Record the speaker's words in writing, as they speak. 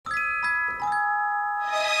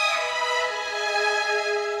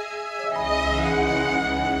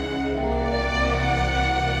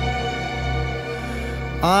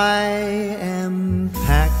I am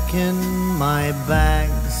packing my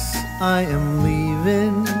bags, I am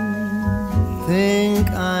leaving. Think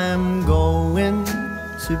I'm going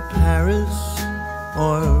to Paris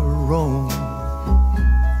or Rome.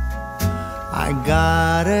 I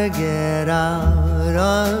gotta get out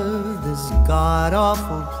of this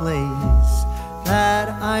god-awful place that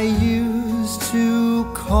I used to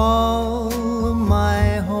call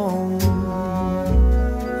my home.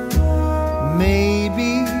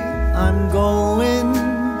 Maybe I'm going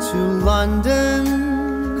to London.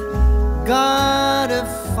 Gotta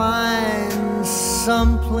find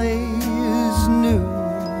someplace new.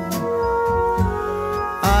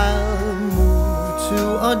 I'll move to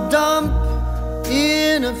a dump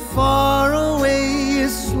in a faraway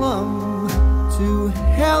slum to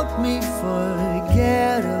help me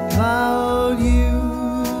forget about you.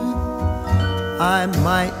 I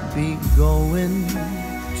might be going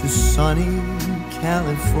to sunny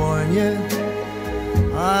California.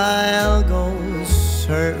 I'll go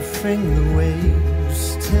surfing the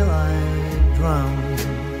waves till I drown.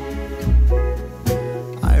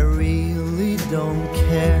 I really don't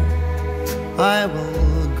care, I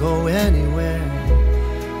will go anywhere.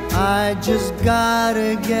 I just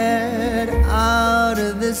gotta get out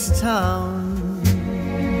of this town.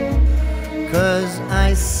 'Cause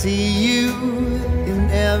I see you in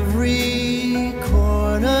every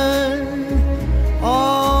corner,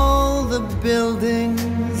 all the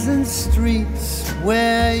buildings and streets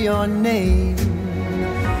where your name.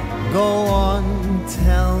 Go on,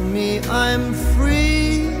 tell me I'm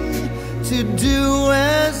free to do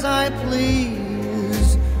as I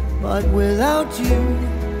please, but without you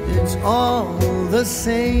it's all the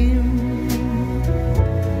same.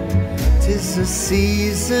 'Tis a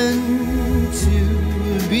season to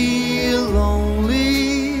be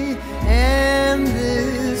lonely, and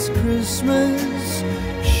this Christmas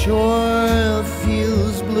sure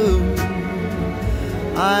feels blue.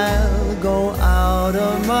 I'll go out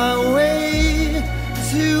of my way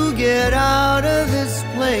to get out of this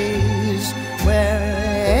place where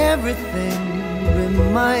everything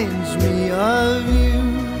reminds me of you.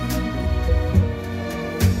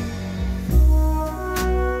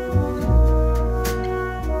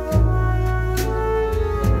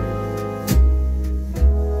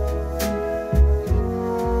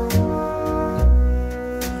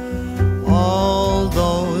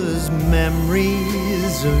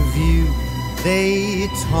 Memories of you, they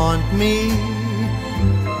taunt me,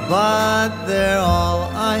 but they're all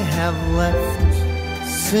I have left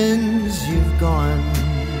since you've gone.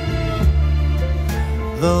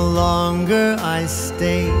 The longer I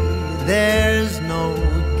stay, there's no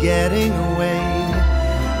getting away.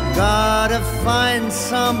 Gotta find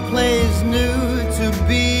someplace new to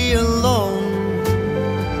be alone.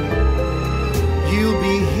 You'll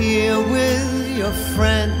be here with your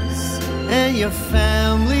friends and your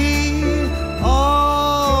family,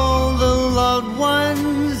 all the loved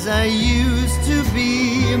ones that used to be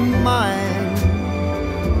mine.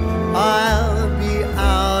 I'll be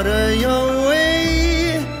out of your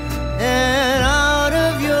way and out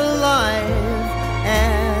of your life,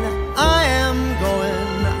 and I am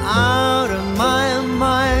going out of my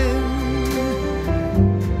mind.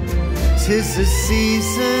 'Tis the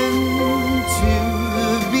season to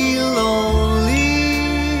be lonely,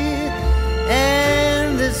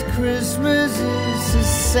 and this Christmas is as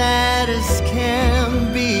sad as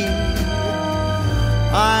can be.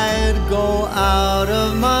 I'd go out of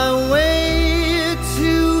my way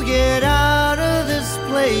to get out of this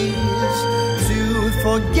place, to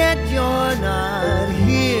forget you're not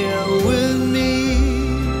here with me.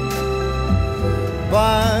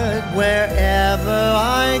 But wherever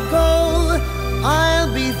I go,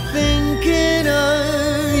 I'll be thinking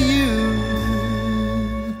of you.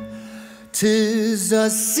 'Tis a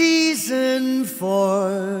season for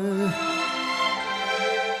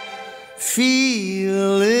feeling